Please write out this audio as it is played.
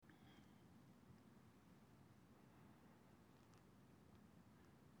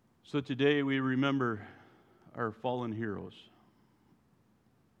So today we remember our fallen heroes.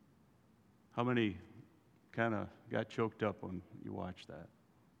 How many kind of got choked up when you watched that?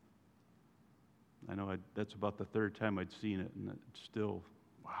 I know that's about the third time I'd seen it, and it's still,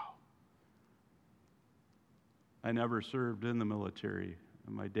 wow. I never served in the military.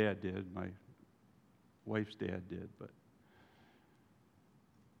 My dad did. My wife's dad did. But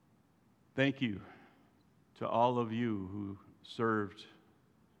thank you to all of you who served,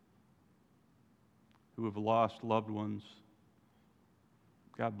 who have lost loved ones.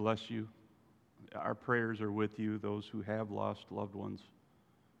 God bless you. Our prayers are with you, those who have lost loved ones.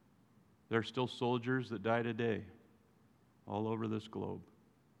 There are still soldiers that die today all over this globe,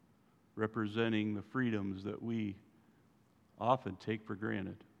 representing the freedoms that we often take for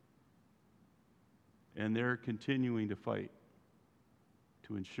granted. And they're continuing to fight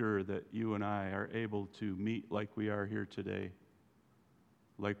to ensure that you and I are able to meet like we are here today,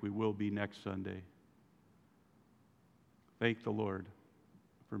 like we will be next Sunday. Thank the Lord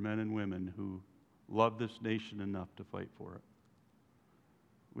for men and women who love this nation enough to fight for it.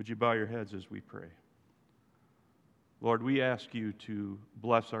 Would you bow your heads as we pray? Lord, we ask you to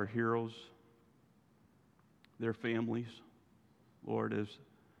bless our heroes, their families, Lord,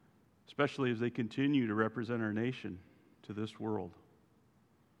 especially as they continue to represent our nation to this world.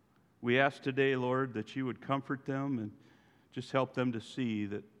 We ask today, Lord, that you would comfort them and just help them to see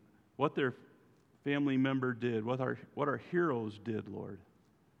that what their family member did, what our heroes did, Lord,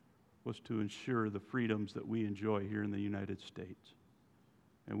 was to ensure the freedoms that we enjoy here in the United States.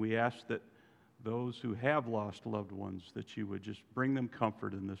 And we ask that those who have lost loved ones, that you would just bring them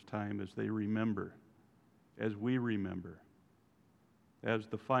comfort in this time as they remember, as we remember. As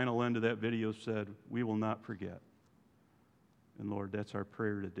the final end of that video said, we will not forget. And Lord, that's our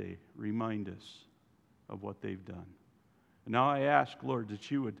prayer today. Remind us of what they've done. And now I ask, Lord,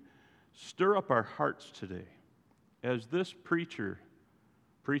 that you would stir up our hearts today as this preacher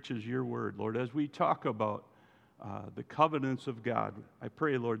preaches your word, Lord, as we talk about the covenants of God. I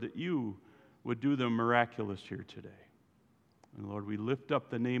pray, Lord, that you would do the miraculous here today. And Lord, we lift up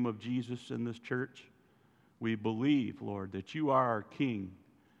the name of Jesus in this church. We believe, Lord, that you are our King.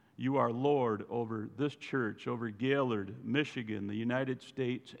 You are Lord over this church, over Gaylord, Michigan, the United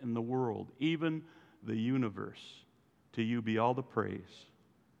States, and the world, even the universe. To you be all the praise.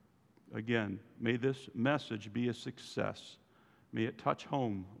 Again, may this message be a success. May it touch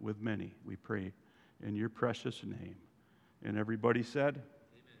home with many, we pray, in your precious name. And everybody said,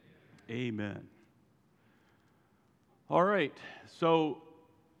 Amen. Amen. All right, so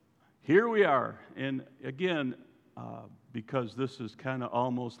here we are. And again, because this is kind of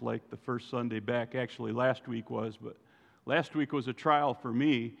almost like the first Sunday back, actually last week was, but last week was a trial for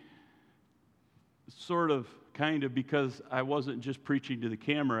me, sort of, kind of, because I wasn't just preaching to the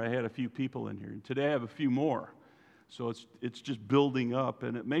camera. I had a few people in here. And today I have a few more. So it's just building up,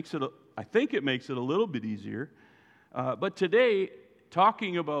 and I think it makes it a little bit easier. But today,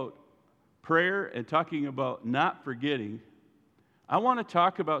 talking about prayer and talking about not forgetting, I want to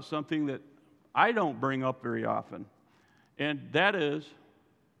talk about something that I don't bring up very often, and that is,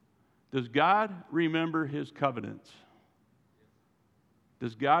 does God remember His covenants?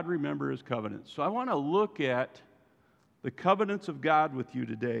 Does God remember His covenants? So I want to look at the covenants of God with you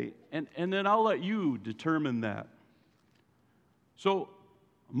today, and then I'll let you determine that. So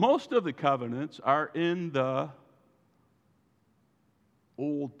most of the covenants are in the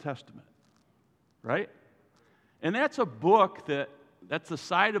Old Testament, right? And that's a book that's the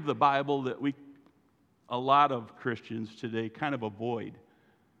side of the Bible that a lot of Christians today kind of avoid.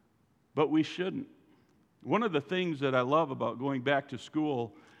 But we shouldn't. One of the things that I love about going back to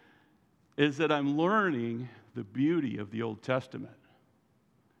school is that I'm learning the beauty of the Old Testament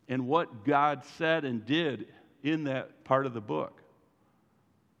and what God said and did in that part of the book.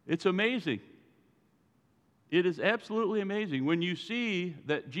 It's amazing. It is absolutely amazing when you see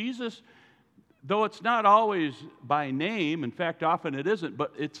that Jesus, though it's not always by name, in fact, often it isn't,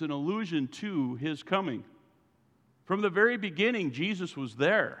 but it's an allusion to His coming. From the very beginning, Jesus was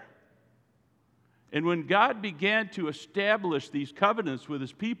there. And when God began to establish these covenants with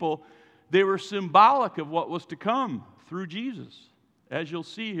His people, they were symbolic of what was to come through Jesus, as you'll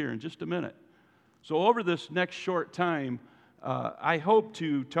see here in just a minute. So over this next short time, I hope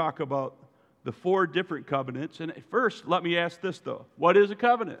to talk about the 4 different covenants. And first, let me ask this, though. What is a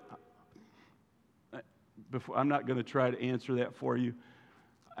covenant? I'm not going to try to answer that for you.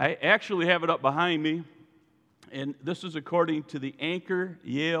 I actually have it up behind me. And this is according to the Anchor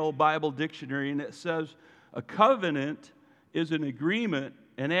Yale Bible Dictionary. And it says, a covenant is an agreement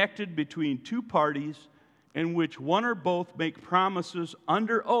enacted between two parties in which one or both make promises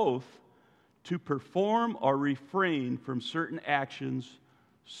under oath to perform or refrain from certain actions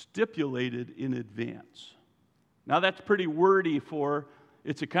stipulated in advance. Now that's pretty wordy for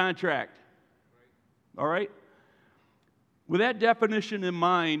it's a contract. All right? With that definition in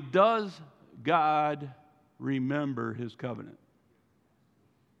mind, does God remember his covenant?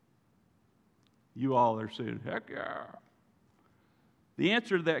 You all are saying, heck yeah. The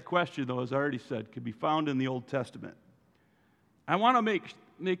answer to that question, though, as I already said, can be found in the Old Testament. I want to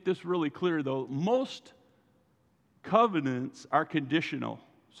make this really clear, though. Most covenants are conditional.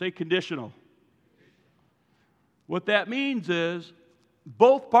 Say conditional. What that means is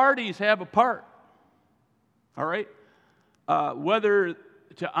both parties have a part. All right? Whether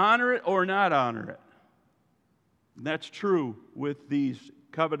to honor it or not honor it. And that's true with these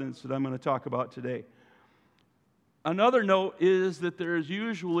covenants that I'm going to talk about today. Another note is that there is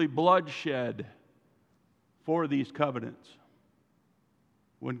usually bloodshed for these covenants.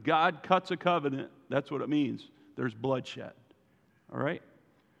 When God cuts a covenant, that's what it means. There's bloodshed. All right?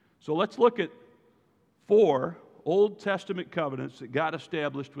 So let's look at 4 Old Testament covenants that God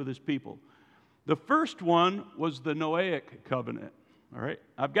established with his people. The first one was the Noahic covenant. All right?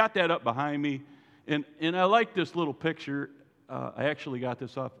 I've got that up behind me. And I like this little picture. I actually got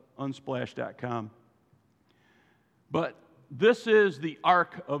this off unsplash.com. But this is the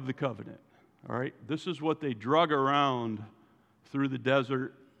Ark of the Covenant, all right? This is what they drug around through the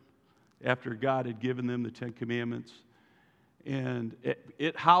desert after God had given them the 10 Commandments. And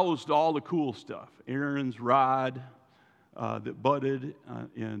it housed all the cool stuff. Aaron's rod that budded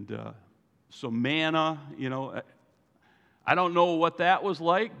and some manna, you know. I don't know what that was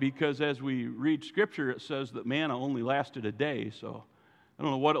like because as we read Scripture, it says that manna only lasted a day. So I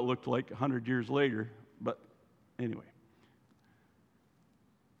don't know what it looked like 100 years later, but anyway.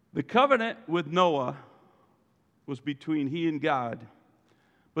 The covenant with Noah was between he and God,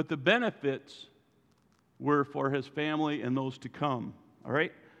 but the benefits were for his family and those to come. All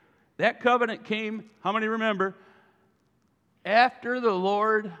right? That covenant came, how many remember? After the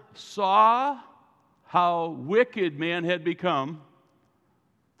Lord saw how wicked man had become,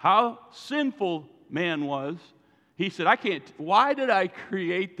 how sinful man was, he said, why did I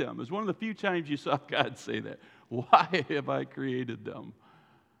create them? It's one of the few times you saw God say that. Why have I created them?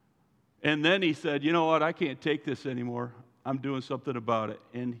 And then he said, you know what, I can't take this anymore. I'm doing something about it.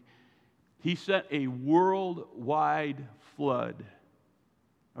 And he sent a worldwide flood.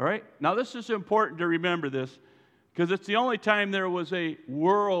 All right? Now this is important to remember this because it's the only time there was a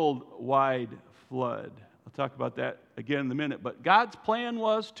worldwide flood. I'll talk about that again in a minute. But God's plan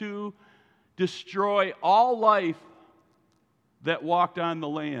was to destroy all life that walked on the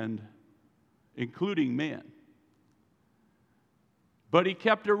land, including man. But he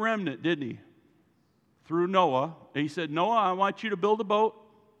kept a remnant, didn't he? Through Noah. He said, Noah, I want you to build a boat,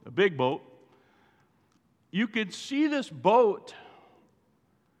 a big boat. You could see this boat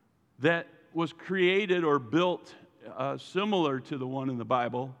that was created or built similar to the one in the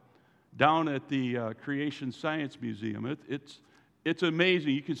Bible down at the Creation Science Museum. It's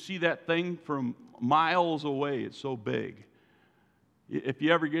amazing. You can see that thing from miles away. It's so big. If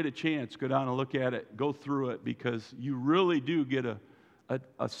you ever get a chance, go down and look at it, go through it, because you really do get a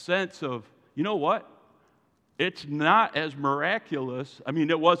sense of, you know what? It's not as miraculous. I mean,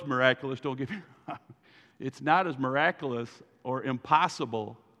 it was miraculous, don't get me wrong. It's not as miraculous or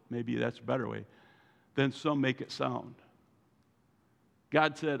impossible, maybe that's a better way, than some make it sound.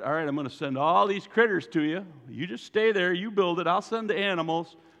 God said, all right, I'm going to send all these critters to you. You just stay there, you build it. I'll send the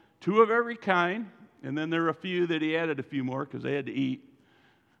animals, 2 of every kind. And then there were a few that he added a few more because they had to eat.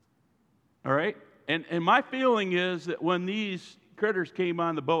 All right? And my feeling is that when these critters came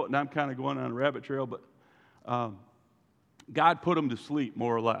on the boat, and I'm kind of going on a rabbit trail, but God put them to sleep,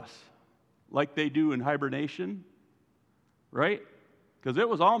 more or less, like they do in hibernation, right? Because it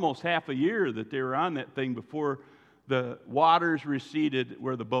was almost half a year that they were on that thing before the waters receded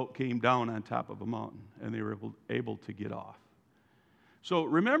where the boat came down on top of a mountain, and they were able to get off. So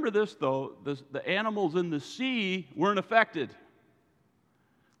remember this, though, the animals in the sea weren't affected.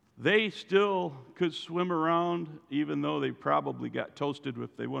 They still could swim around, even though they probably got toasted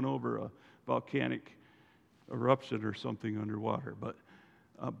if they went over a volcanic eruption or something underwater.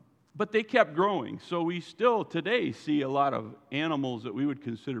 But they kept growing. So we still today see a lot of animals that we would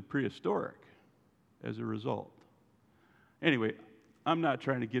consider prehistoric as a result. Anyway, I'm not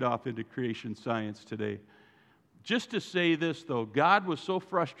trying to get off into creation science today. Just to say this, though, God was so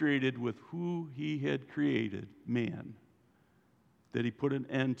frustrated with who he had created, man, that he put an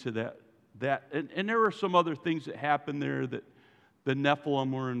end to that. And there were some other things that happened there the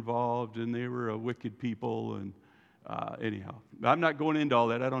Nephilim were involved, and they were a wicked people. And anyhow, I'm not going into all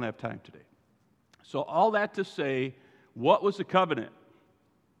that. I don't have time today. So all that to say, what was the covenant?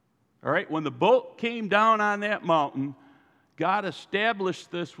 All right, when the boat came down on that mountain, God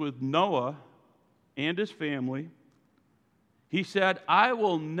established this with Noah and his family. He said, I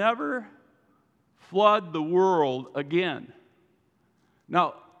will never flood the world again.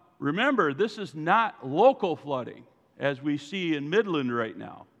 Now, remember, this is not local flooding, as we see in Midland right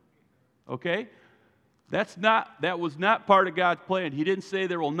now. Okay? That was not part of God's plan. He didn't say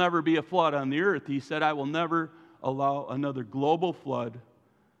there will never be a flood on the earth. He said, I will never allow another global flood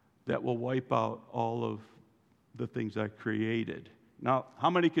that will wipe out all of the things I created. Now, how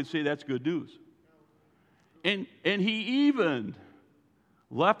many can say that's good news? And he even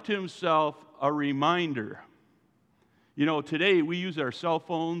left himself a reminder. You know, today we use our cell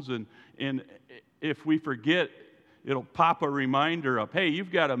phones, and if we forget, it'll pop a reminder up. Hey,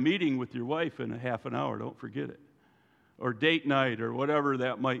 you've got a meeting with your wife in a half an hour. Don't forget it. Or date night or whatever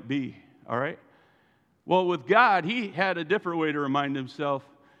that might be. All right? Well, with God, he had a different way to remind himself.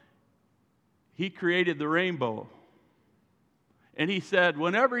 He created the rainbow. And he said,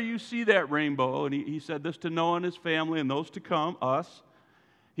 whenever you see that rainbow, and he said this to Noah and his family and those to come, us,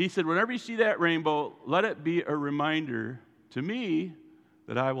 he said, whenever you see that rainbow, let it be a reminder to me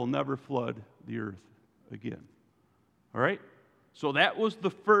that I will never flood the earth again. All right? So that was the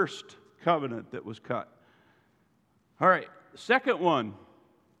first covenant that was cut. All right, second one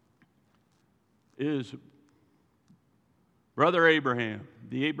is Brother Abraham,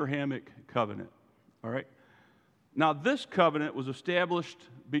 the Abrahamic covenant. All right? Now, this covenant was established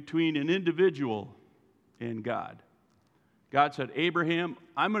between an individual and God. God said, Abraham,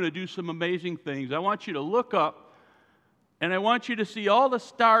 I'm going to do some amazing things. I want you to look up, and I want you to see all the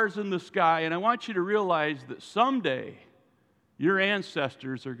stars in the sky, and I want you to realize that someday your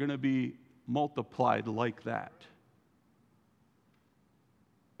ancestors are going to be multiplied like that.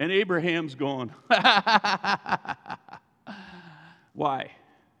 And Abraham's going, why?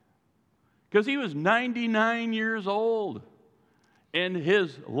 Because he was 99 years old, and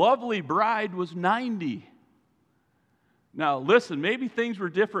his lovely bride was 90. Now, listen, maybe things were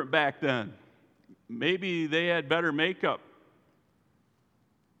different back then. Maybe they had better makeup.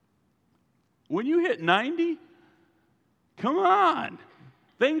 When you hit 90, come on.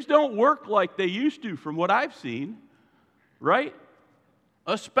 Things don't work like they used to from what I've seen, right?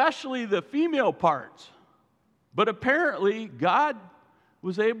 Especially the female parts. But apparently, God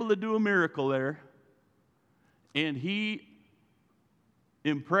was able to do a miracle there, and he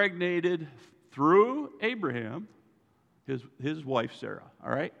impregnated through Abraham his wife Sarah,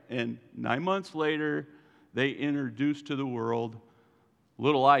 all right? And 9 months later, they introduced to the world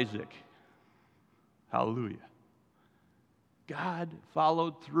little Isaac. Hallelujah. God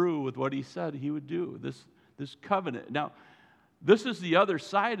followed through with what he said he would do, this covenant. Now, this is the other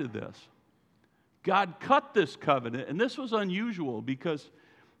side of this. God cut this covenant, and this was unusual because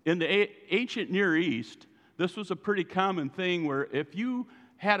in the ancient Near East, this was a pretty common thing where if you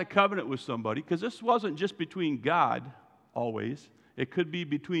had a covenant with somebody, because this wasn't just between God always, it could be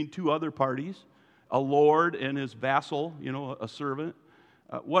between two other parties, a lord and his vassal, a servant,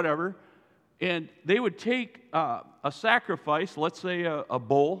 whatever. And they would take a sacrifice, let's say a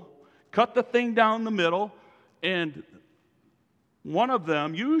bull, cut the thing down the middle, and one of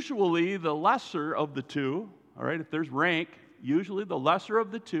them, usually the lesser of the two, all right, if there's rank, usually the lesser of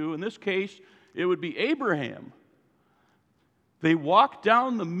the two, in this case, it would be Abraham. They walk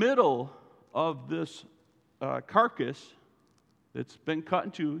down the middle of this carcass that's been cut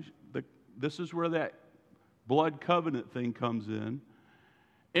into. This is where that blood covenant thing comes in.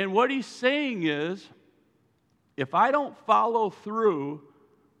 And what he's saying is, if I don't follow through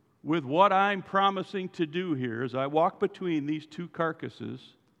with what I'm promising to do here as I walk between these two carcasses,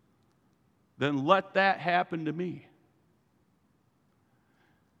 then let that happen to me.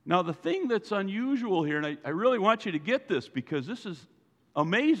 Now, the thing that's unusual here, and I really want you to get this because this is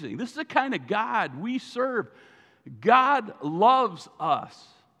amazing. This is the kind of God we serve. God loves us.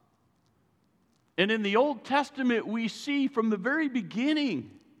 And in the Old Testament, we see from the very beginning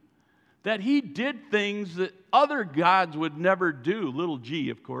that he did things that other gods would never do. Little g,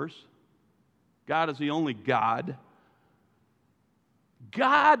 of course. God is the only God.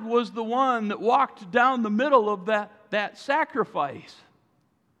 God was the one that walked down the middle of that sacrifice.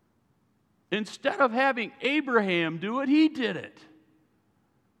 Instead of having Abraham do it, he did it.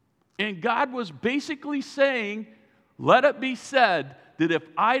 And God was basically saying, let it be said that if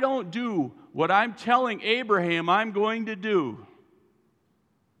I don't do what I'm telling Abraham I'm going to do,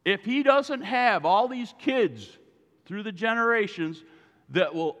 if he doesn't have all these kids through the generations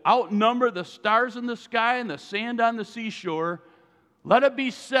that will outnumber the stars in the sky and the sand on the seashore, let it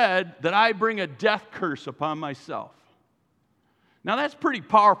be said that I bring a death curse upon myself. Now that's pretty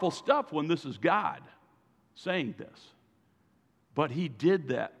powerful stuff when this is God saying this. But he did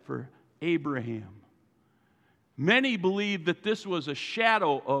that for Abraham. Many believe that this was a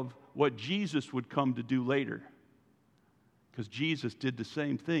shadow of what Jesus would come to do later. Because Jesus did the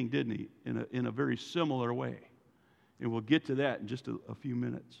same thing, didn't he? In a very similar way. And we'll get to that in just a few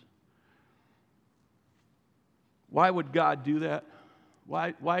minutes. Why would God do that?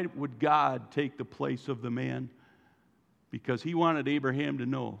 Why would God take the place of the man? Because he wanted Abraham to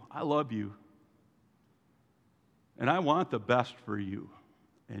know, I love you. And I want the best for you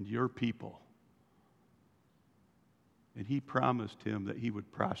and your people. And he promised him that he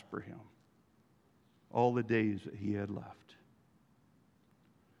would prosper him all the days that he had left.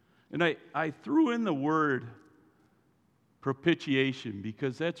 And I threw in the word propitiation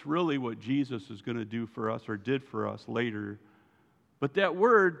because that's really what Jesus is going to do for us or did for us later. But that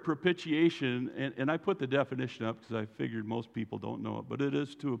word propitiation, and I put the definition up because I figured most people don't know it, but it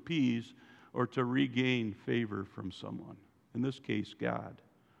is to appease or to regain favor from someone. In this case, God.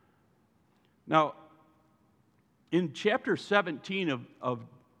 Now, in chapter 17 of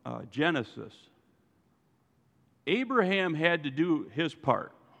Genesis, Abraham had to do his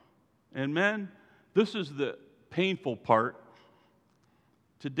part. And men, this is the painful part.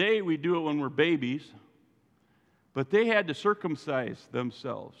 Today we do it when we're babies, but they had to circumcise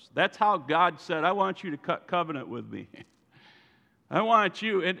themselves. That's how God said, I want you to cut covenant with me. I want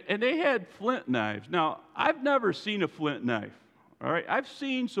you. And they had flint knives. Now, I've never seen a flint knife. All right, I've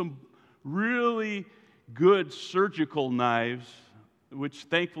seen some really good surgical knives, which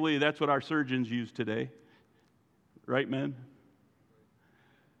thankfully that's what our surgeons use today. Right, men?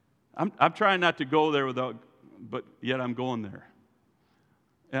 I'm trying not to go there but yet I'm going there.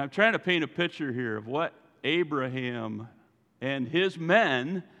 And I'm trying to paint a picture here of what Abraham and his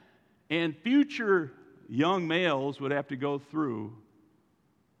men and future young males would have to go through.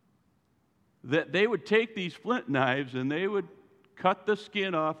 That they would take these flint knives and they would cut the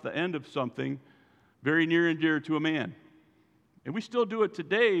skin off the end of something very near and dear to a man. And we still do it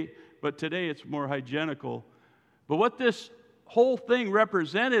today, but today it's more hygienical. But what this whole thing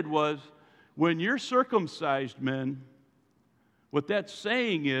represented was when you're circumcised, men, what that's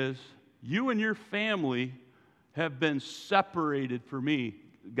saying is you and your family have been separated for me.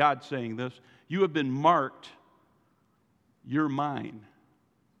 God's saying this. You have been marked. You're mine.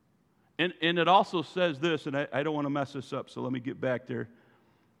 And it also says this, and I don't want to mess this up, so let me get back there.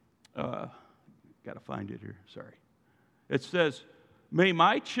 Got to find it here. Sorry. It says, may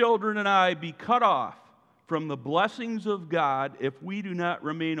my children and I be cut off from the blessings of God if we do not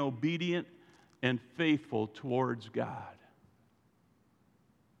remain obedient and faithful towards God.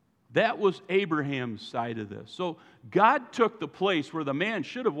 That was Abraham's side of this. So God took the place where the man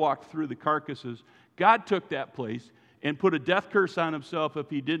should have walked through the carcasses. God took that place and put a death curse on himself if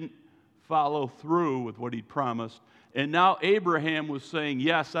he didn't follow through with what he'd promised. And now Abraham was saying,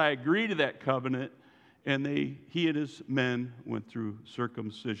 yes, I agree to that covenant. And he and his men went through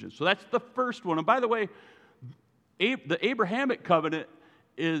circumcision. So that's the first one. And by the way, the Abrahamic covenant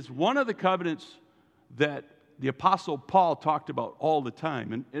is one of the covenants that the Apostle Paul talked about all the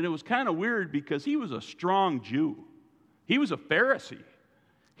time. And it was kind of weird because he was a strong Jew. He was a Pharisee.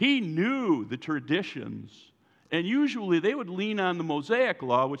 He knew the traditions. And usually they would lean on the Mosaic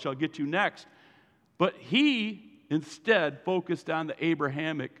law, which I'll get to next. But he instead focused on the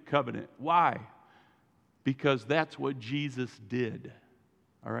Abrahamic covenant. Why? Because that's what Jesus did.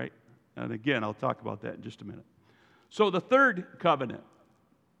 All right? And again, I'll talk about that in just a minute. So the third covenant,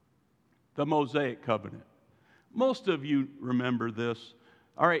 the Mosaic covenant. Most of you remember this.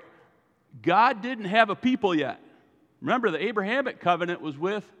 All right, God didn't have a people yet. Remember, the Abrahamic covenant was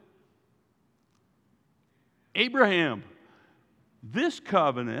with Abraham. This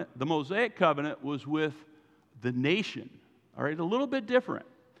covenant, the Mosaic covenant, was with the nation. All right, a little bit different.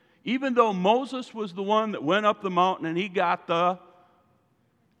 Even though Moses was the one that went up the mountain and he got the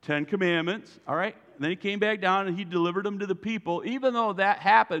 10 Commandments, all right? And then he came back down and he delivered them to the people. Even though that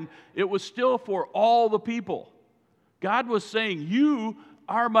happened, it was still for all the people. God was saying, you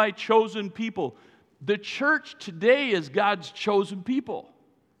are my chosen people. The church today is God's chosen people.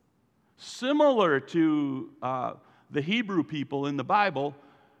 Similar to the Hebrew people in the Bible,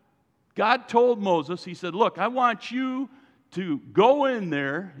 God told Moses, he said, look, I want you to go in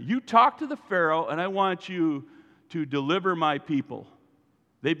there, you talk to the Pharaoh, and I want you to deliver my people.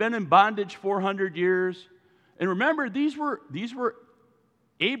 They've been in bondage 400 years. And remember, these were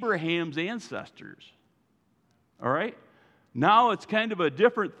Abraham's ancestors. all right? Now it's kind of a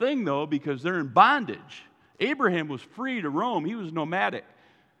different thing, though, because they're in bondage. Abraham was free to roam. He was nomadic.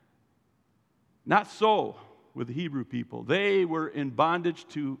 Not so with the Hebrew people. They were in bondage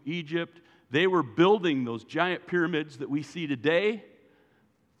to Egypt. They were building those giant pyramids that we see today.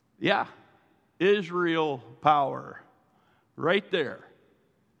 Yeah, Israel power. Right there.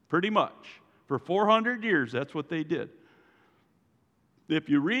 Pretty much. For 400 years, that's what they did. If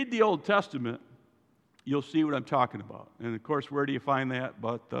you read the Old Testament, you'll see what I'm talking about. And of course, where do you find that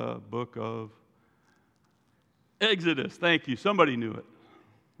but the book of Exodus? Thank you. Somebody knew it.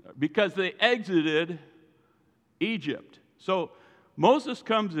 Because they exited Egypt. So Moses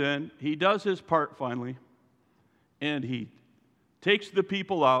comes in, he does his part finally, and he takes the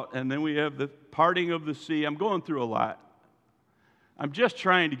people out, and then we have the parting of the sea. I'm going through a lot. I'm just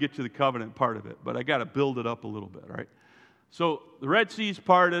trying to get to the covenant part of it, but I got to build it up a little bit, right? So the Red Sea's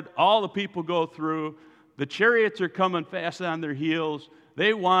parted, all the people go through, the chariots are coming fast on their heels.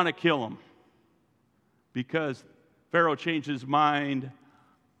 They want to kill them because Pharaoh changed his mind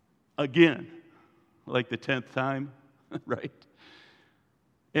again, like the 10th time, right?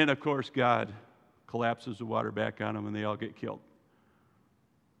 And of course, God collapses the water back on them and they all get killed.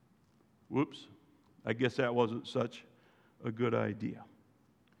 Whoops, I guess that wasn't such a good idea.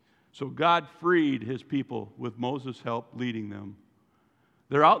 So God freed his people with Moses' help leading them.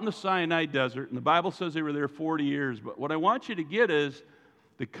 They're out in the Sinai desert, and the Bible says they were there 40 years. But what I want you to get is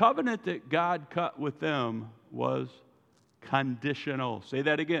the covenant that God cut with them was conditional. Say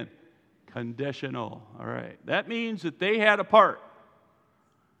that again. Conditional. All right. That means that they had a part.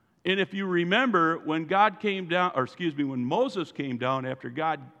 And if you remember, when when Moses came down after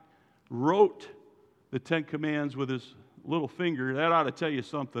God wrote the Ten Commandments with his little finger, that ought to tell you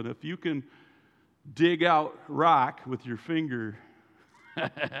something. If you can dig out rock with your finger,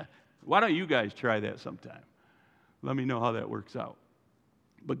 why don't you guys try that sometime? Let me know how that works out.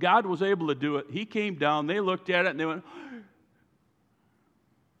 But God was able to do it. He came down, they looked at it, and they went,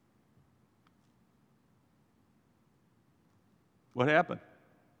 what happened?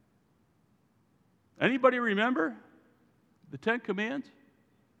 Anybody remember the Ten Commandments?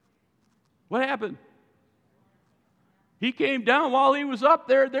 What happened? He came down while he was up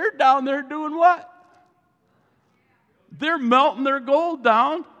there. They're down there doing what? They're melting their gold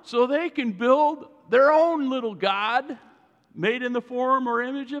down so they can build their own little god made in the form or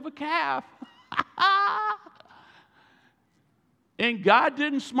image of a calf. And God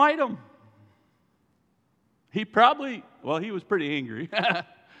didn't smite them. He was pretty angry.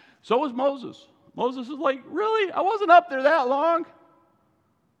 So was Moses. Moses was like, really? I wasn't up there that long.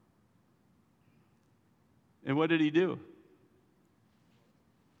 And what did he do?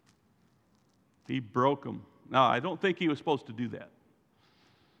 He broke them. Now, I don't think he was supposed to do that,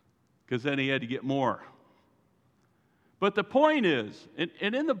 because then he had to get more. But the point is, and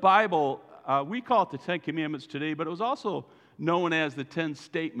in the Bible, we call it the Ten Commandments today, but it was also known as the 10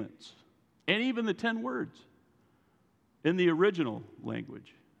 Statements, and even the 10 Words in the original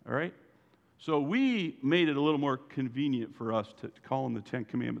language, all right? So we made it a little more convenient for us to call them the 10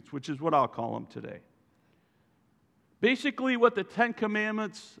 Commandments, which is what I'll call them today. Basically, what the 10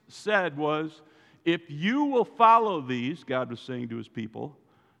 Commandments said was, if you will follow these, God was saying to his people,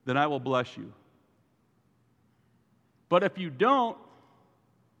 then I will bless you. But if you don't,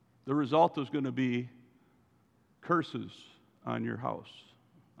 the result is going to be curses on your house,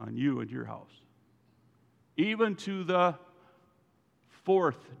 on you and your house. Even to the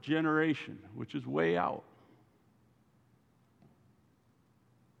 4th generation, which is way out.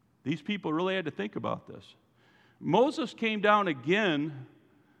 These people really had to think about this. Moses came down again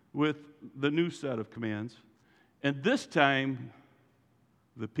with the new set of commands, and this time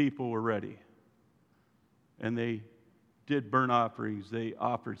the people were ready. And they did burnt offerings, they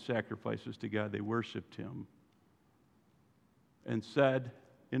offered sacrifices to God, they worshiped him, and said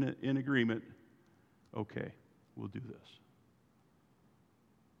in agreement, okay, we'll do this.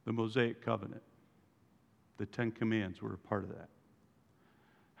 The Mosaic covenant, the 10 Commandments were a part of that.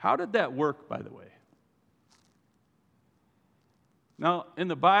 How did that work, by the way? Now, in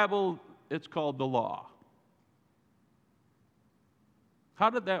the Bible, it's called the law.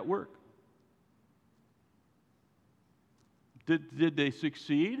 How did that work? Did they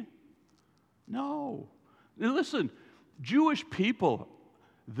succeed? No. Now listen, Jewish people,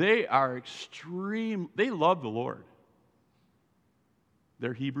 they love the Lord.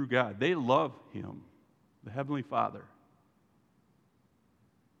 Their Hebrew God. They love him, the Heavenly Father.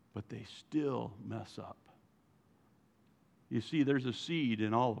 But they still mess up. You see, there's a seed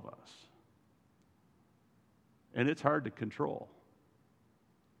in all of us. And it's hard to control.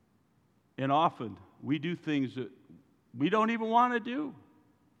 And often we do things that we don't even want to do.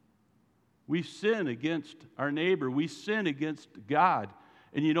 We sin against our neighbor. We sin against God.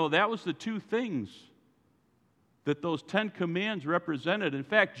 And you know, that was the two things that those 10 commands represented. In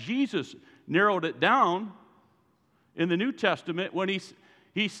fact, Jesus narrowed it down in the New Testament when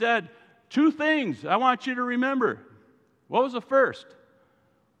he said, 2 things I want you to remember. What was the first?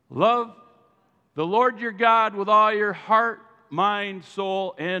 Love the Lord your God with all your heart, mind,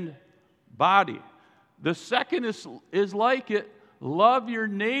 soul, and body. The second is like it. Love your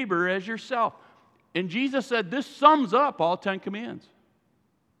neighbor as yourself. And Jesus said this sums up all 10 commands.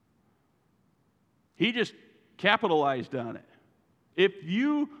 He just capitalized on it. If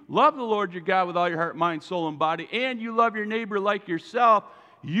you love the Lord your God with all your heart, mind, soul, and body, and you love your neighbor like yourself,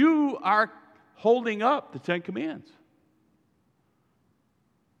 you are holding up the 10 commands.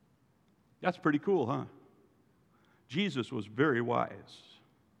 That's pretty cool, huh? Jesus was very wise.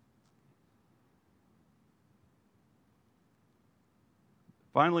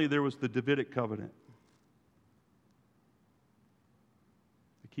 Finally, there was the Davidic covenant.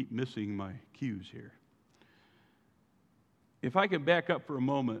 I keep missing my cues here. If I can back up for a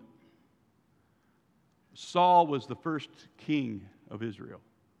moment, Saul was the first king of Israel.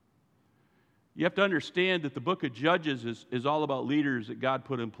 You have to understand that the book of Judges is all about leaders that God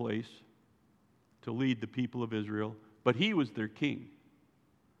put in place to lead the people of Israel, but he was their king.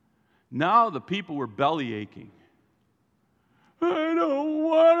 Now the people were belly aching. I don't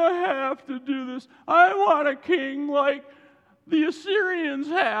want to have to do this. I want a king like the Assyrians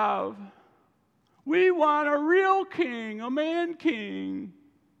have. We want a real king, a man king.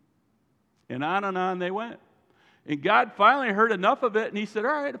 And on they went. And God finally heard enough of it, and he said,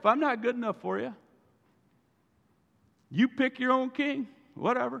 all right, if I'm not good enough for you, you pick your own king,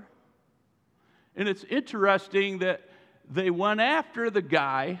 whatever. And it's interesting that they went after the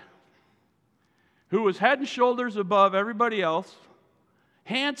guy who was head and shoulders above everybody else,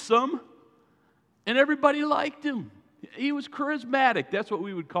 handsome, and everybody liked him. He was charismatic. That's what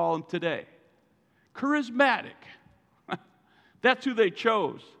we would call him today. Charismatic. That's who they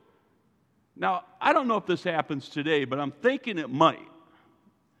chose. Now, I don't know if this happens today, but I'm thinking it might.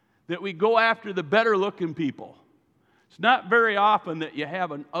 That we go after the better-looking people. It's not very often that you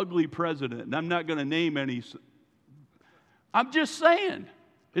have an ugly president, and I'm not going to name any. I'm just saying,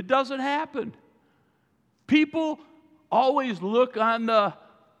 it doesn't happen. People always look on the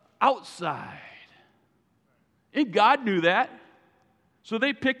outside. And God knew that. So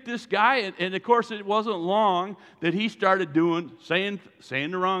they picked this guy, and of course it wasn't long that he started saying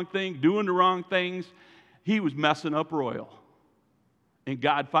the wrong thing, doing the wrong things. He was messing up royal. And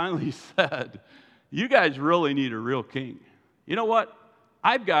God finally said, you guys really need a real king. You know what?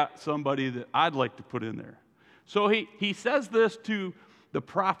 I've got somebody that I'd like to put in there. So he says this to the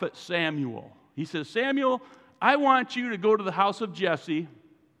prophet Samuel. He says, Samuel, I want you to go to the house of Jesse,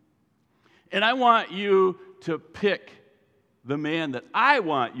 and I want you to pick the man that I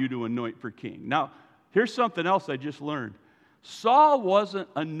want you to anoint for king. Now, here's something else I just learned. Saul wasn't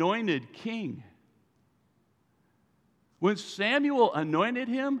anointed king. When Samuel anointed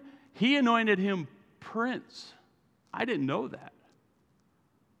him, he anointed him prince. I didn't know that.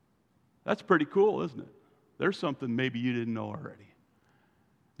 That's pretty cool, isn't it? There's something maybe you didn't know already.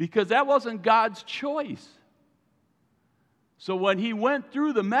 Because that wasn't God's choice. So when he went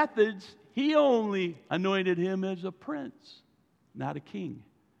through the methods, he only anointed him as a prince, not a king.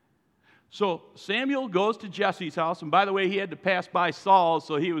 So Samuel goes to Jesse's house, and by the way, he had to pass by Saul,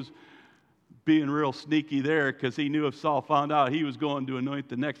 so he was being real sneaky there because he knew if Saul found out he was going to anoint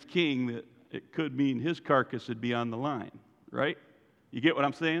the next king, that it could mean his carcass would be on the line, right? You get what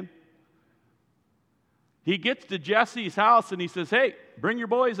I'm saying? He gets to Jesse's house, and he says, hey, bring your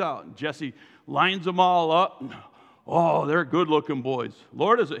boys out. And Jesse lines them all up. Oh, they're good-looking boys.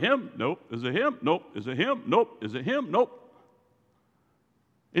 Lord, is it him? Nope. Is it him? Nope. Is it him? Nope. Is it him? Nope.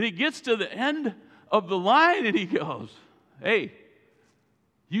 And he gets to the end of the line, and he goes, hey,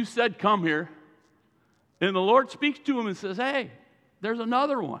 you said come here. And the Lord speaks to him and says, hey, there's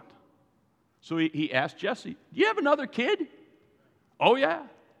another one. So he asked Jesse, do you have another kid? Oh, yeah.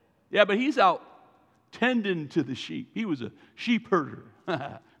 Yeah, but he's out tending to the sheep. He was a sheep herder.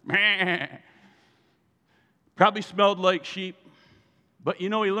 Probably smelled like sheep. But you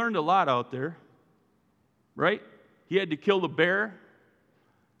know, he learned a lot out there, right? He had to kill the bear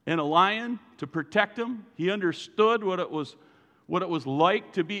and a lion to protect him. He understood what it was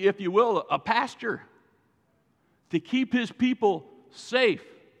like to be, if you will, a pastor, to keep his people safe.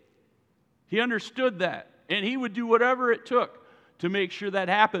 He understood that, and he would do whatever it took to make sure that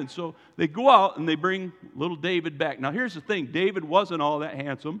happened. So they go out and they bring little David back. Now here's the thing, David wasn't all that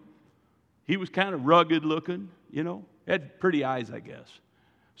handsome. He was kind of rugged looking, had pretty eyes, I guess.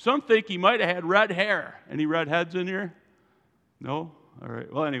 Some think he might have had red hair. Any redheads in here? No? All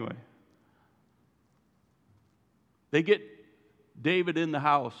right. Well, anyway. They get David in the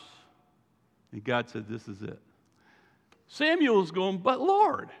house, and God said, this is it. Samuel's going, but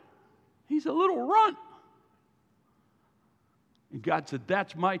Lord, he's a little runt. And God said,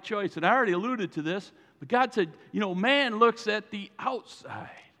 that's my choice. And I already alluded to this, but God said, man looks at the outside.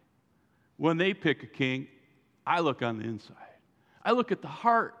 When they pick a king, I look on the inside. I look at the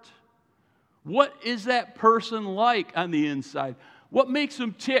heart. What is that person like on the inside? What makes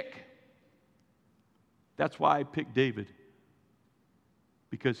him tick? That's why I picked David,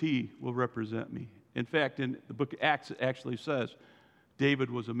 because he will represent me. In fact, in the book of Acts, it actually says David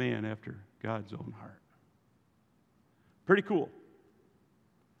was a man after God's own heart. Pretty cool.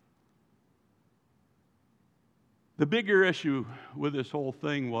 The bigger issue with this whole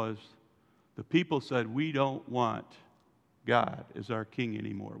thing was the people said, we don't want God as our king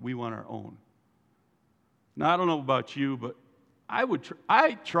anymore. We want our own. Now, I don't know about you, but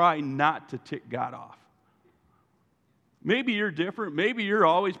I try not to tick God off. Maybe you're different. Maybe you're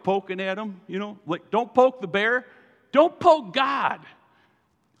always poking at him. Like, don't poke the bear. Don't poke God.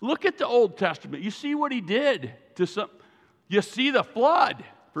 Look at the Old Testament. You see what he did to some. You see the flood,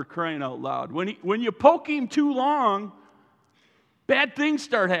 for crying out loud. When you poke him too long, bad things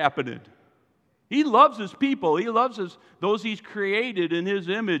start happening. He loves his people. He loves those he's created in his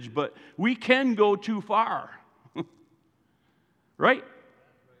image, but we can go too far. Right?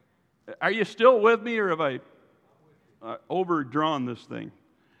 Are you still with me, or have I overdrawn this thing?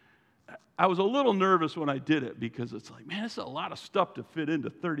 I was a little nervous when I did it, because it's like, man, it's a lot of stuff to fit into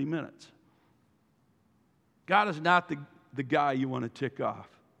 30 minutes. God is not the guy you want to tick off.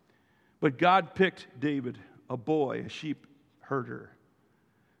 But God picked David, a boy, a sheep herder,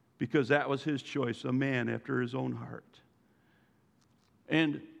 because that was his choice, a man after his own heart.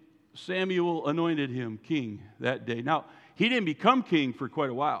 And Samuel anointed him king that day. Now, he didn't become king for quite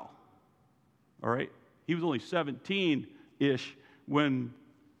a while. All right? He was only 17-ish when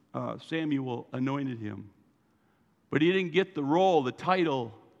Samuel anointed him. But he didn't get the role, the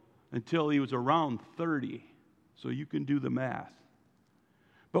title, until he was around 30. So you can do the math.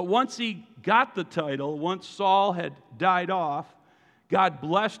 But once he got the title, once Saul had died off, God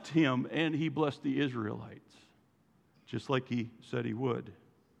blessed him, and he blessed the Israelites, just like he said he would.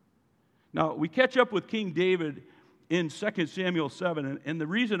 Now, we catch up with King David in 2 Samuel 7, and the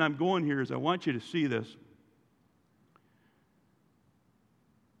reason I'm going here is I want you to see this.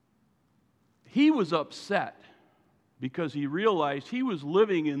 He was upset because he realized he was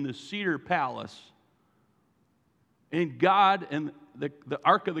living in the cedar palace, and God and the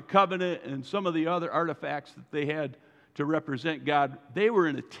Ark of the Covenant and some of the other artifacts that they had to represent God, they were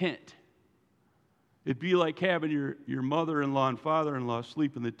in a tent. It'd be like having your mother-in-law and father-in-law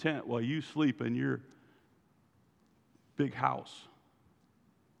sleep in the tent while you sleep in your big house.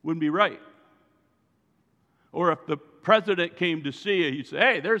 Wouldn't be right. Or if the president came to see you, he'd say,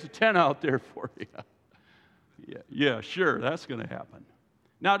 hey, there's a tent out there for you. Yeah, sure, that's going to happen.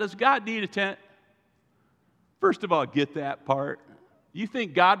 Now, does God need a tent? First of all, get that part. You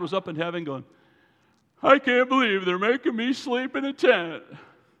think God was up in heaven going, I can't believe they're making me sleep in a tent.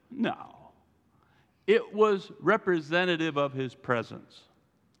 No. It was representative of his presence.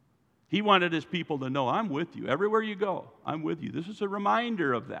 He wanted his people to know, I'm with you. Everywhere you go, I'm with you. This is a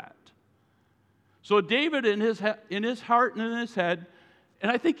reminder of that. So David, in his heart and in his head,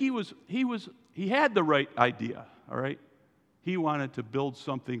 and I think he had the right idea, all right? He wanted to build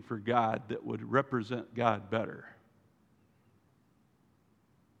something for God that would represent God better.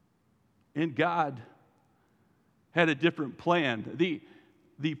 And God had a different plan.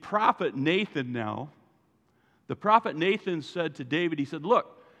 The prophet Nathan said to David, he said,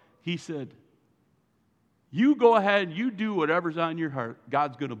 look, he said, you go ahead, you do whatever's on your heart.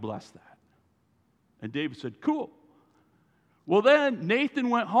 God's going to bless that. And David said, cool. Well, then Nathan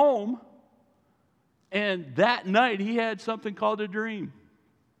went home, and that night he had something called a dream.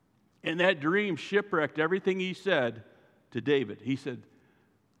 And that dream shipwrecked everything he said to David. He said,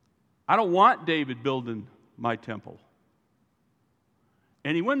 I don't want David building my temple.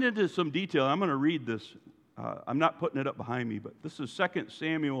 And he went into some detail. I'm going to read this. I'm not putting it up behind me, but this is 2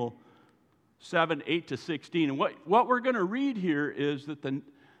 Samuel 7, 8 to 16. And what we're going to read here is that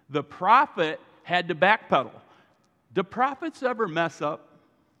the prophet had to backpedal. Do prophets ever mess up?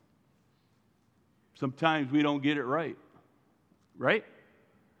 Sometimes we don't get it right. Right?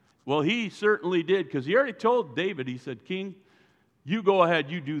 Well, he certainly did, because he already told David, he said, King, you go ahead,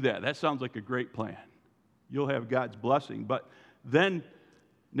 you do that. That sounds like a great plan. You'll have God's blessing. But then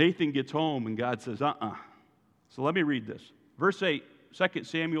Nathan gets home and God says, So let me read this. Verse 8, 2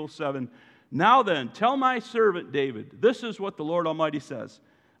 Samuel 7. Now then, tell my servant David, this is what the Lord Almighty says.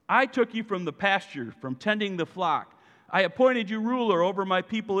 I took you from the pasture, from tending the flock. I appointed you ruler over my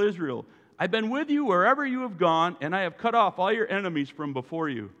people Israel. I've been with you wherever you have gone, and I have cut off all your enemies from before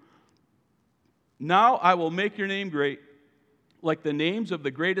you. Now I will make your name great, like the names of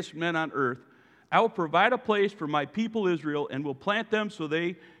the greatest men on earth. I will provide a place for my people Israel, and will plant them so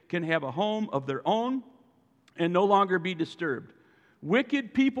they can have a home of their own and no longer be disturbed.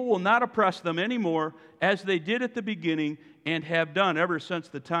 Wicked people will not oppress them anymore, as they did at the beginning and have done ever since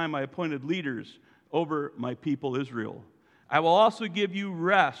the time I appointed leaders over my people Israel. I will also give you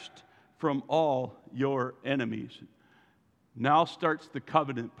rest from all your enemies. Now starts the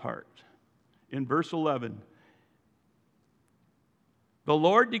covenant part. In verse 11, the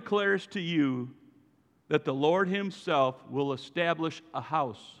Lord declares to you that the Lord himself will establish a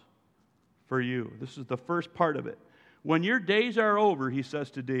house for you. This is the first part of it. When your days are over, he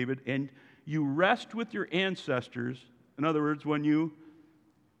says to David, and you rest with your ancestors, in other words, when you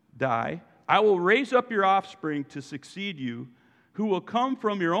die, I will raise up your offspring to succeed you, who will come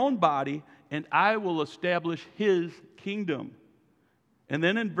from your own body, and I will establish his kingdom. And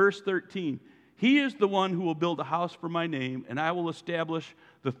then in verse 13, he is the one who will build a house for my name, and I will establish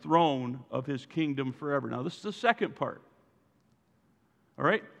the throne of his kingdom forever. Now, this is the second part. All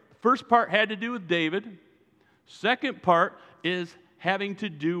right? The first part had to do with David. Second part is having to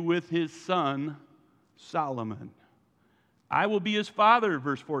do with his son, Solomon. I will be his father,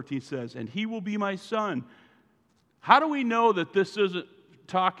 verse 14 says, and he will be my son. How do we know that this isn't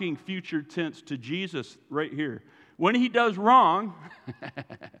talking future tense to Jesus right here? When he does wrong,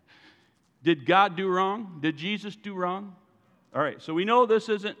 did God do wrong? Did Jesus do wrong? All right, so we know this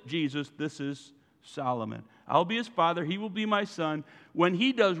isn't Jesus, this is Solomon. I'll be his father, he will be my son. When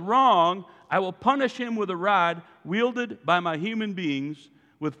he does wrong, I will punish him with a rod wielded by my human beings,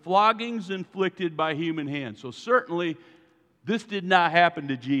 with floggings inflicted by human hands. So certainly, this did not happen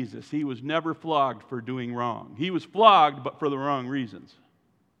to Jesus. He was never flogged for doing wrong. He was flogged, but for the wrong reasons.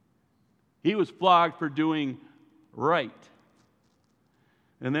 He was flogged for doing right.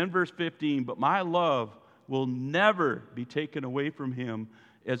 And then verse 15, but my love will never be taken away from him,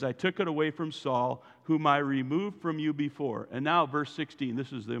 as I took it away from Saul, whom I removed from you before. And now verse 16,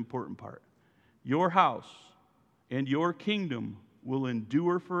 this is the important part. Your house and your kingdom will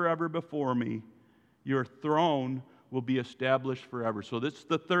endure forever before me. Your throne will be established forever. So this is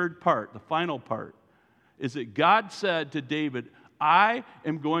the third part, the final part, is that God said to David, I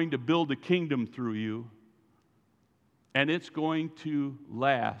am going to build a kingdom through you, and it's going to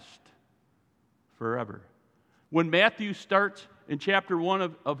last forever. When Matthew starts in chapter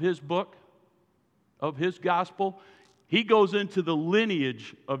 1 of his book, of his gospel, he goes into the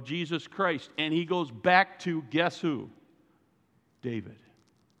lineage of Jesus Christ, and he goes back to, guess who? David.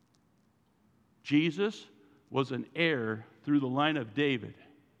 Jesus was an heir through the line of David.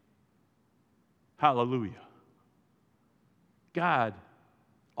 Hallelujah. God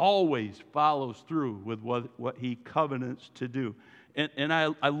always follows through with what he covenants to do. And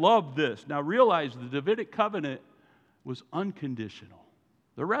I love this. Now realize the Davidic covenant was unconditional.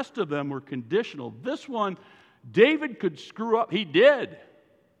 The rest of them were conditional. This one, David could screw up. He did.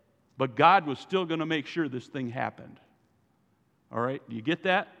 But God was still going to make sure this thing happened. All right? Do you get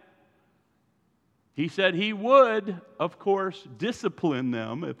that? He said he would, of course, discipline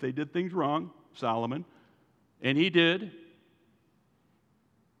them if they did things wrong, Solomon. And he did.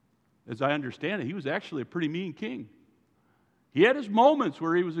 As I understand it, he was actually a pretty mean king. He had his moments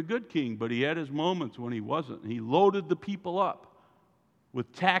where he was a good king, but he had his moments when he wasn't. He loaded the people up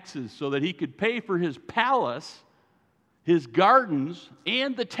with taxes so that he could pay for his palace, his gardens,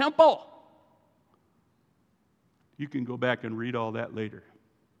 and the temple. You can go back and read all that later.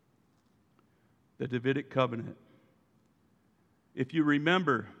 The Davidic covenant. If you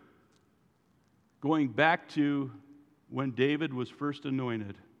remember, going back to when David was first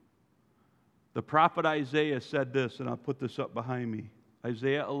anointed, the prophet Isaiah said this, and I'll put this up behind me.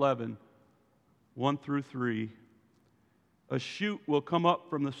 Isaiah 11, 1 through 3. A shoot will come up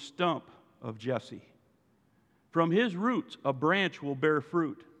from the stump of Jesse. From his roots a branch will bear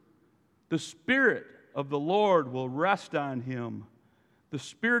fruit. The Spirit of the Lord will rest on him. The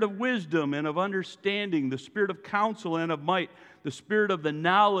Spirit of wisdom and of understanding, the Spirit of counsel and of might, the Spirit of the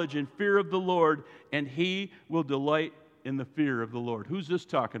knowledge and fear of the Lord, and he will delight in the fear of the Lord. Who's this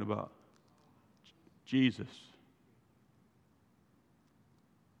talking about? Jesus.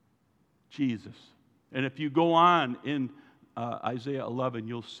 Jesus. And if you go on in Isaiah 11,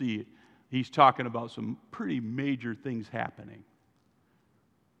 you'll see he's talking about some pretty major things happening.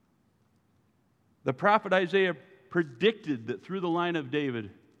 The prophet Isaiah predicted that through the line of David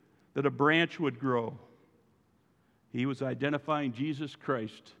that a branch would grow. He was identifying Jesus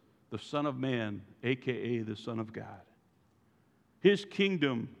Christ, the Son of Man, a.k.a. the Son of God. His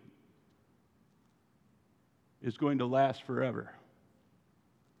kingdom is going to last forever.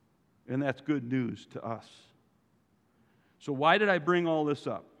 And that's good news to us. So why did I bring all this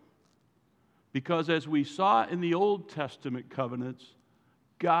up? Because as we saw in the Old Testament covenants,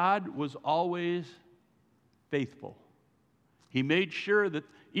 God was always faithful. He made sure that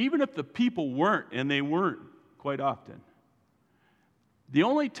even if the people weren't, and they weren't quite often, the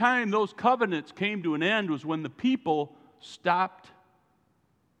only time those covenants came to an end was when the people stopped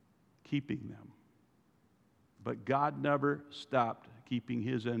keeping them. But God never stopped keeping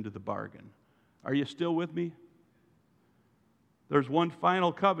His end of the bargain. Are you still with me? There's one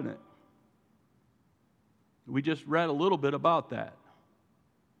final covenant. We just read a little bit about that.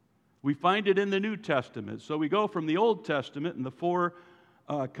 We find it in the New Testament. So we go from the Old Testament and the four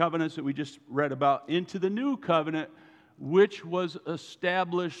covenants that we just read about into the New Covenant, which was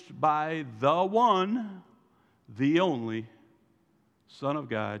established by the one, the only Son of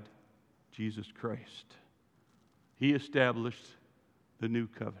God, Jesus Christ. He established the New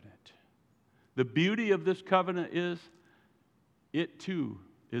Covenant. The beauty of this covenant is it too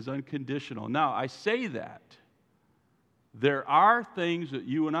is unconditional. Now, I say that. There are things that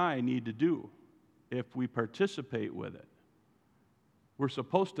you and I need to do if we participate with it. We're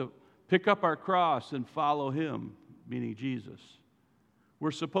supposed to pick up our cross and follow Him, meaning Jesus.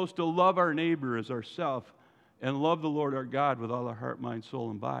 We're supposed to love our neighbor as ourselves and love the Lord our God with all our heart, mind,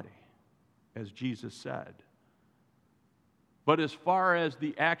 soul, and body, as Jesus said. But as far as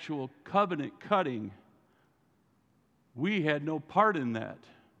the actual covenant cutting, we had no part in that.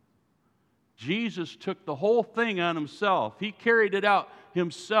 Jesus took the whole thing on Himself. He carried it out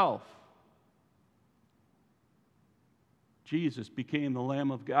Himself. Jesus became the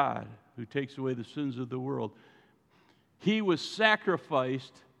Lamb of God who takes away the sins of the world. He was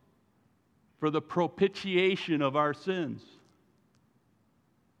sacrificed for the propitiation of our sins.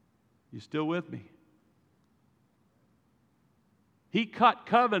 You still with me? He cut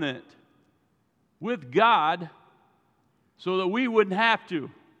covenant with God so that we wouldn't have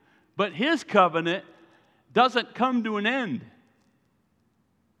to. But His covenant doesn't come to an end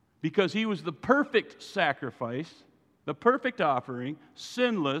because He was the perfect sacrifice, the perfect offering,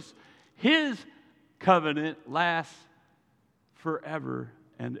 sinless. His covenant lasts forever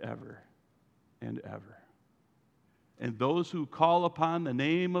and ever and ever. And those who call upon the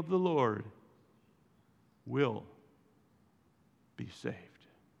name of the Lord will be saved.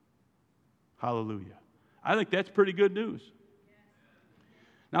 Hallelujah. I think that's pretty good news.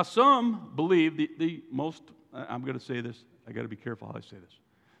 Now, some believe the most, I'm going to say this, I got to be careful how I say this.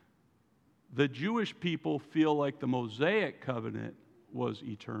 The Jewish people feel like the Mosaic covenant was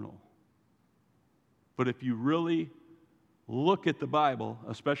eternal. But if you really look at the Bible,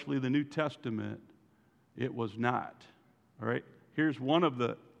 especially the New Testament, it was not. All right? Here's one of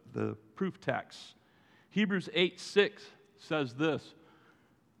the proof texts. Hebrews 8:6 says this,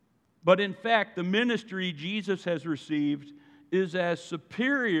 "But in fact, the ministry Jesus has received is as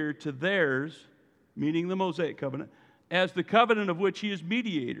superior to theirs," meaning the Mosaic covenant, "as the covenant of which He is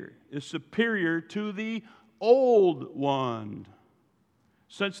mediator is superior to the old one.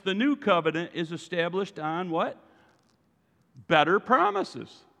 Since the new covenant is established on what? Better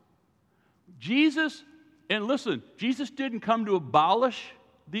promises." Jesus, and listen, Jesus didn't come to abolish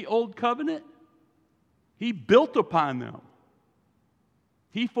the old covenant. He built upon them.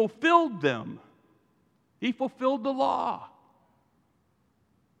 He fulfilled them. He fulfilled the law.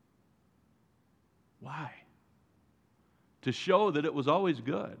 Why? To show that it was always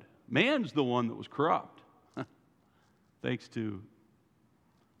good. Man's the one that was corrupt, thanks to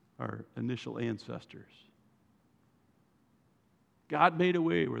our initial ancestors. God made a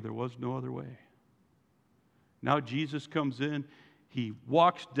way where there was no other way. Now Jesus comes in. He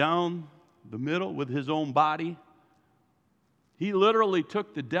walks down the middle with His own body. He literally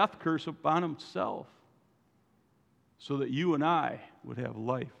took the death curse upon Himself so that you and I would have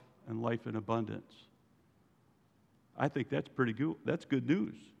life and life in abundance. I think that's pretty good. That's good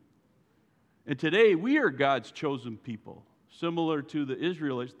news. And today we are God's chosen people, similar to the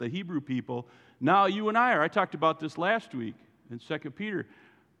Israelites, the Hebrew people. Now you and I are. I talked about this last week in 2 Peter.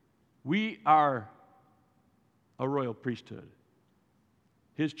 We are a royal priesthood,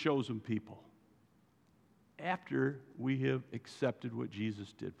 His chosen people, after we have accepted what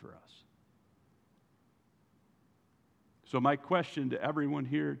Jesus did for us. So my question to everyone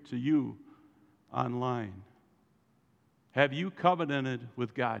here, to you online, have you covenanted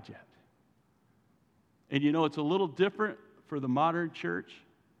with God yet? And you know, it's a little different for the modern church.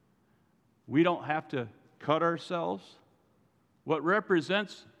 We don't have to cut ourselves. What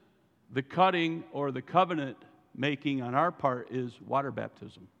represents the cutting or the covenant making on our part is water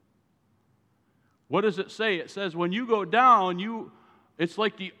baptism. What does it say? It says when you go down, it's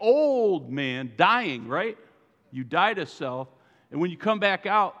like the old man dying, right? You die to self, and when you come back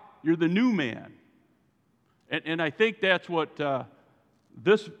out, you're the new man. And I think that's what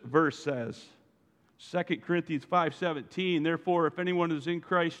this verse says. 2 Corinthians 5:17, therefore, if anyone is in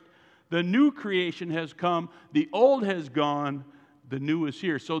Christ, the new creation has come, the old has gone, the new is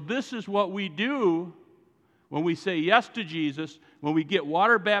here. So this is what we do when we say yes to Jesus, when we get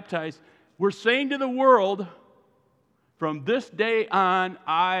water baptized. We're saying to the world, from this day on,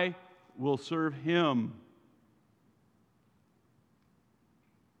 I will serve Him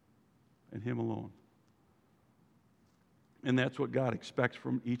and Him alone. And that's what God expects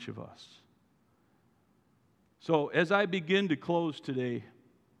from each of us. So as I begin to close today,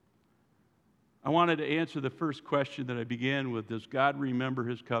 I wanted to answer the first question that I began with. Does God remember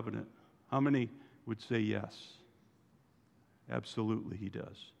His covenant? How many would say yes? Absolutely, He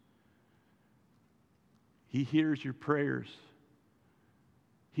does. He hears your prayers.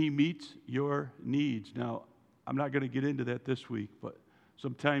 He meets your needs. Now, I'm not going to get into that this week, but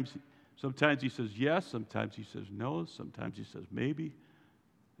sometimes He says yes, sometimes He says no, sometimes He says maybe.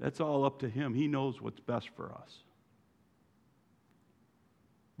 That's all up to Him. He knows what's best for us.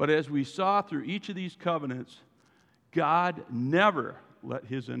 But as we saw through each of these covenants, God never let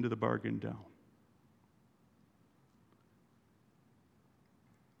His end of the bargain down.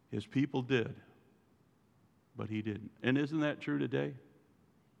 His people did, but He didn't. And isn't that true today?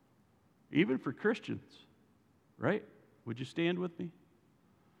 Even for Christians, right? Would you stand with me?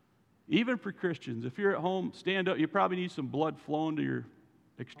 Even for Christians, if you're at home, stand up. You probably need some blood flowing to your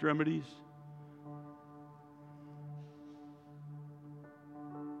extremities.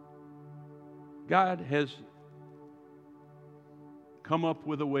 God has come up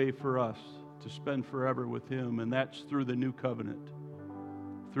with a way for us to spend forever with Him, and that's through the new covenant,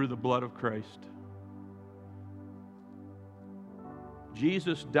 through the blood of Christ.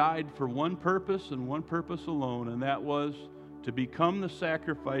 Jesus died for one purpose and one purpose alone, and that was to become the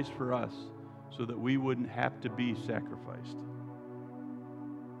sacrifice for us so that we wouldn't have to be sacrificed.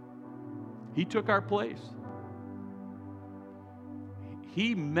 He took our place.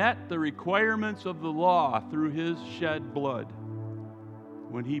 He met the requirements of the law through His shed blood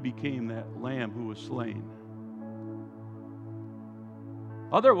when He became that lamb who was slain.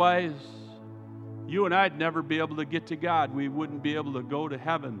 Otherwise, you and I'd never be able to get to God. We wouldn't be able to go to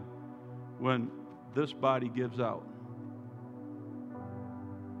heaven when this body gives out.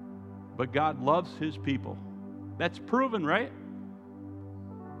 But God loves His people. That's proven, right?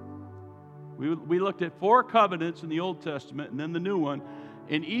 We looked at 4 covenants in the Old Testament and then the new one.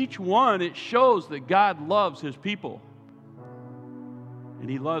 In each one, it shows that God loves His people. And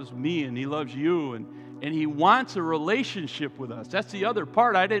He loves me and He loves you. And He wants a relationship with us. That's the other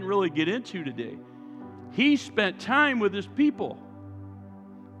part I didn't really get into today. He spent time with His people.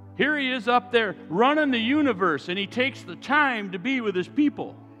 Here He is up there running the universe, and He takes the time to be with His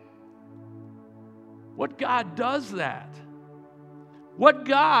people. What God does that? What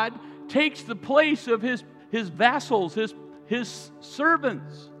God takes the place of His vassals, His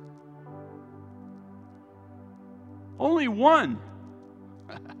servants? Only one.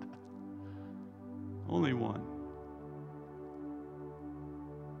 Only one.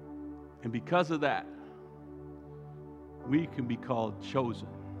 And because of that, we can be called chosen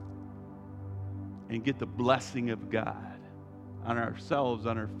and get the blessing of God on ourselves,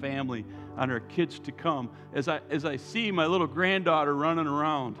 on our family, on our kids to come. As I see my little granddaughter running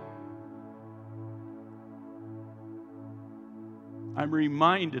around, I'm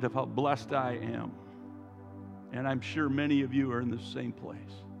reminded of how blessed I am. And I'm sure many of you are in the same place.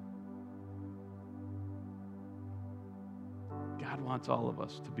 God wants all of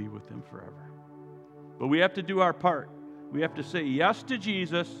us to be with Him forever. But we have to do our part. We have to say yes to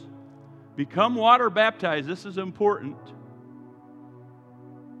Jesus, become water baptized. This is important.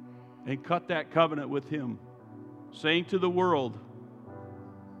 And cut that covenant with Him, saying to the world,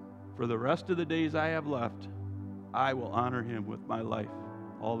 for the rest of the days I have left, I will honor Him with my life.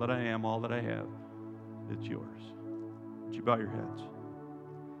 All that I am, all that I have, it's yours. Would you bow your heads?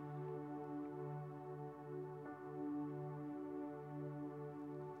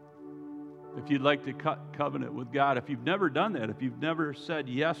 If you'd like to cut covenant with God, if you've never done that, if you've never said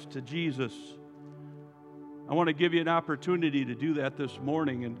yes to Jesus, I want to give you an opportunity to do that this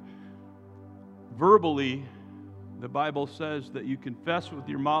morning. And verbally, the Bible says that you confess with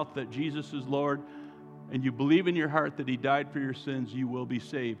your mouth that Jesus is Lord, and you believe in your heart that He died for your sins, you will be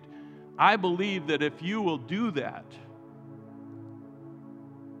saved. I believe that if you will do that,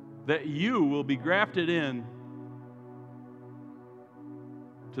 that you will be grafted in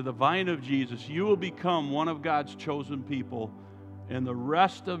to the vine of Jesus. You will become one of God's chosen people, and the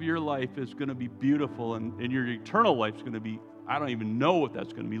rest of your life is going to be beautiful, and your eternal life is going to be, I don't even know what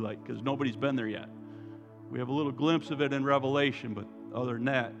that's going to be like because nobody's been there yet. We have a little glimpse of it in Revelation, but other than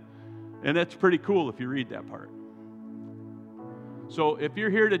that, and that's pretty cool if you read that part. So if you're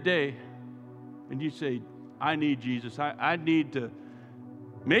here today and you say, I need Jesus, I need to,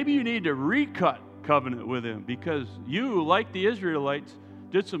 maybe you need to recut covenant with Him because you, like the Israelites,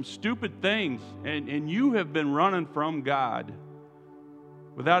 did some stupid things, and you have been running from God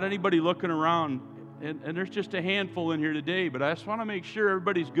without anybody looking around. And there's just a handful in here today, but I just want to make sure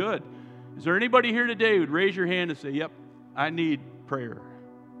everybody's good. Is there anybody here today who'd raise your hand and say, yep, I need prayer.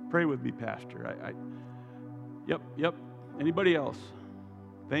 Pray with me, Pastor. Yep. Anybody else?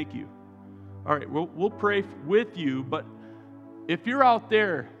 Thank you. All right, we'll pray with you, but if you're out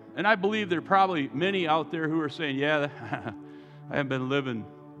there, and I believe there are probably many out there who are saying, yeah, I haven't been living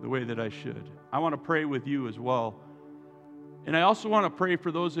the way that I should. I want to pray with you as well. And I also want to pray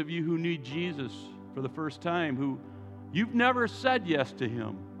for those of you who need Jesus for the first time, who you've never said yes to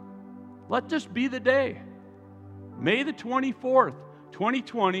Him. Let this be the day. May the 24th,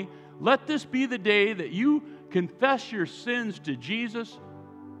 2020, let this be the day that you confess your sins to Jesus,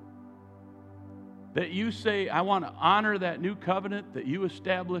 that you say, I want to honor that new covenant that you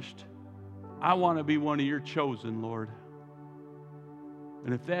established. I want to be one of your chosen, Lord.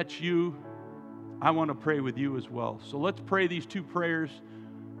 And if that's you, I want to pray with you as well. So let's pray these two prayers.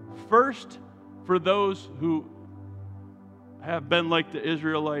 First, for those who have been like the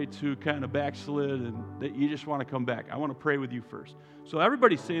Israelites who kind of backslid and that you just want to come back. I want to pray with you first. So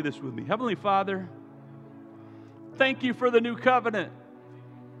everybody say this with me. Heavenly Father, thank you for the new covenant.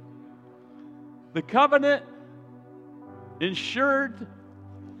 The covenant ensured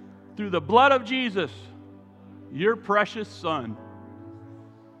through the blood of Jesus, your precious Son.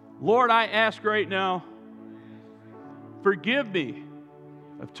 Lord, I ask right now, forgive me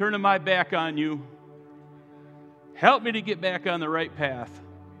of turning my back on you. Help me to get back on the right path.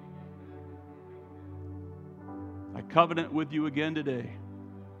 I covenant with you again today.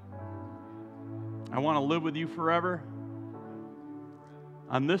 I want to live with you forever.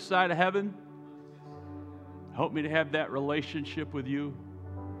 On this side of heaven, help me to have that relationship with you.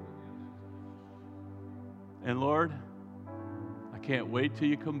 And Lord, I can't wait till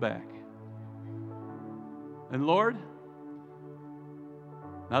you come back. And Lord,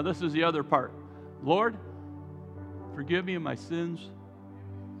 now this is the other part. Lord, forgive me of my sins.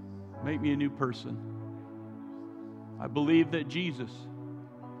 Make me a new person. I believe that Jesus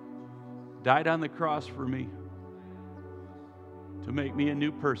died on the cross for me to make me a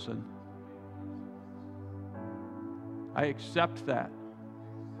new person. I accept that.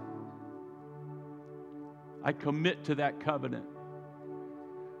 I commit to that covenant.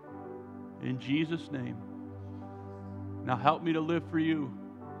 In Jesus' name. Now help me to live for you,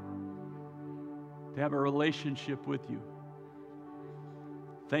 to have a relationship with you.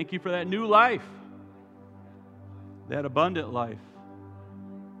 Thank you for that new life, that abundant life.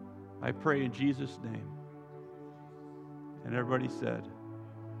 I pray in Jesus' name. And everybody said,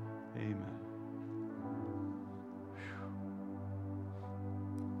 amen.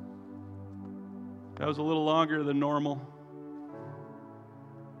 That was a little longer than normal.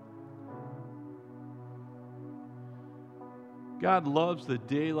 God loves the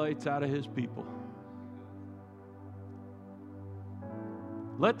daylights out of His people.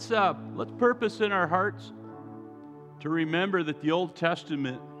 Let's purpose in our hearts to remember that the Old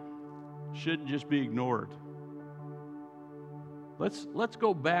Testament shouldn't just be ignored. Let's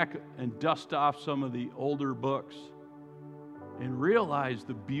go back and dust off some of the older books and realize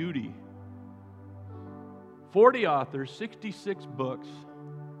the beauty. 40 authors, 66 books.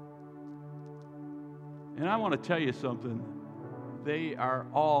 And I want to tell you something. They are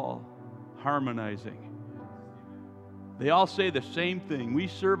all harmonizing. They all say the same thing. We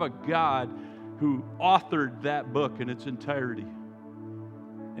serve a God who authored that book in its entirety.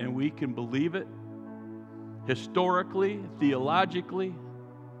 And we can believe it historically, theologically.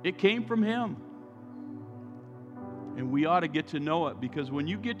 It came from Him. And we ought to get to know it, because when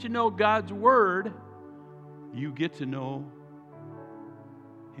you get to know God's Word, you get to know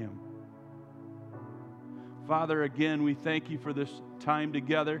Him. Father, again, we thank you for this time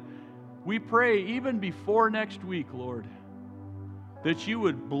together. We pray even before next week, Lord, that you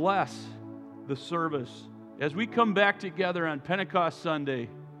would bless the service as we come back together on Pentecost Sunday.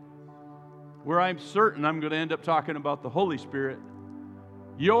 where I'm certain I'm going to end up talking about the Holy Spirit,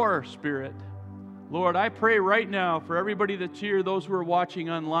 your Spirit. Lord, I pray right now for everybody that's here, those who are watching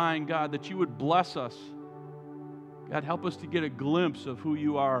online, God, that you would bless us. God, help us to get a glimpse of who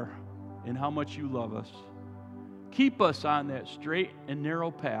you are and how much you love us. Keep us on that straight and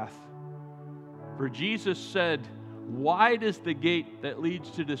narrow path. For Jesus said, wide is the gate that leads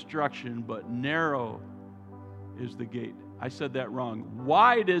to destruction, but narrow is the gate. I said that wrong.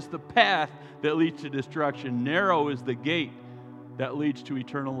 Wide is the path that leads to destruction. Narrow is the gate that leads to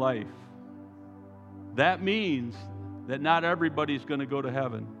eternal life. That means that not everybody's going to go to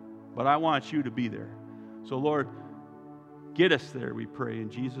heaven, but I want you to be there. So, Lord, get us there, we pray, in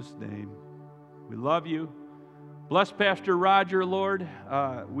Jesus' name. We love you. Bless Pastor Roger, Lord.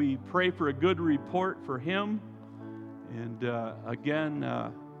 We pray for a good report for him. And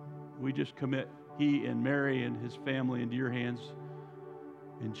again, we just commit he and Mary and his family into your hands.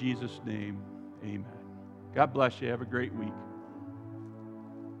 In Jesus' name, amen. God bless you. Have a great week.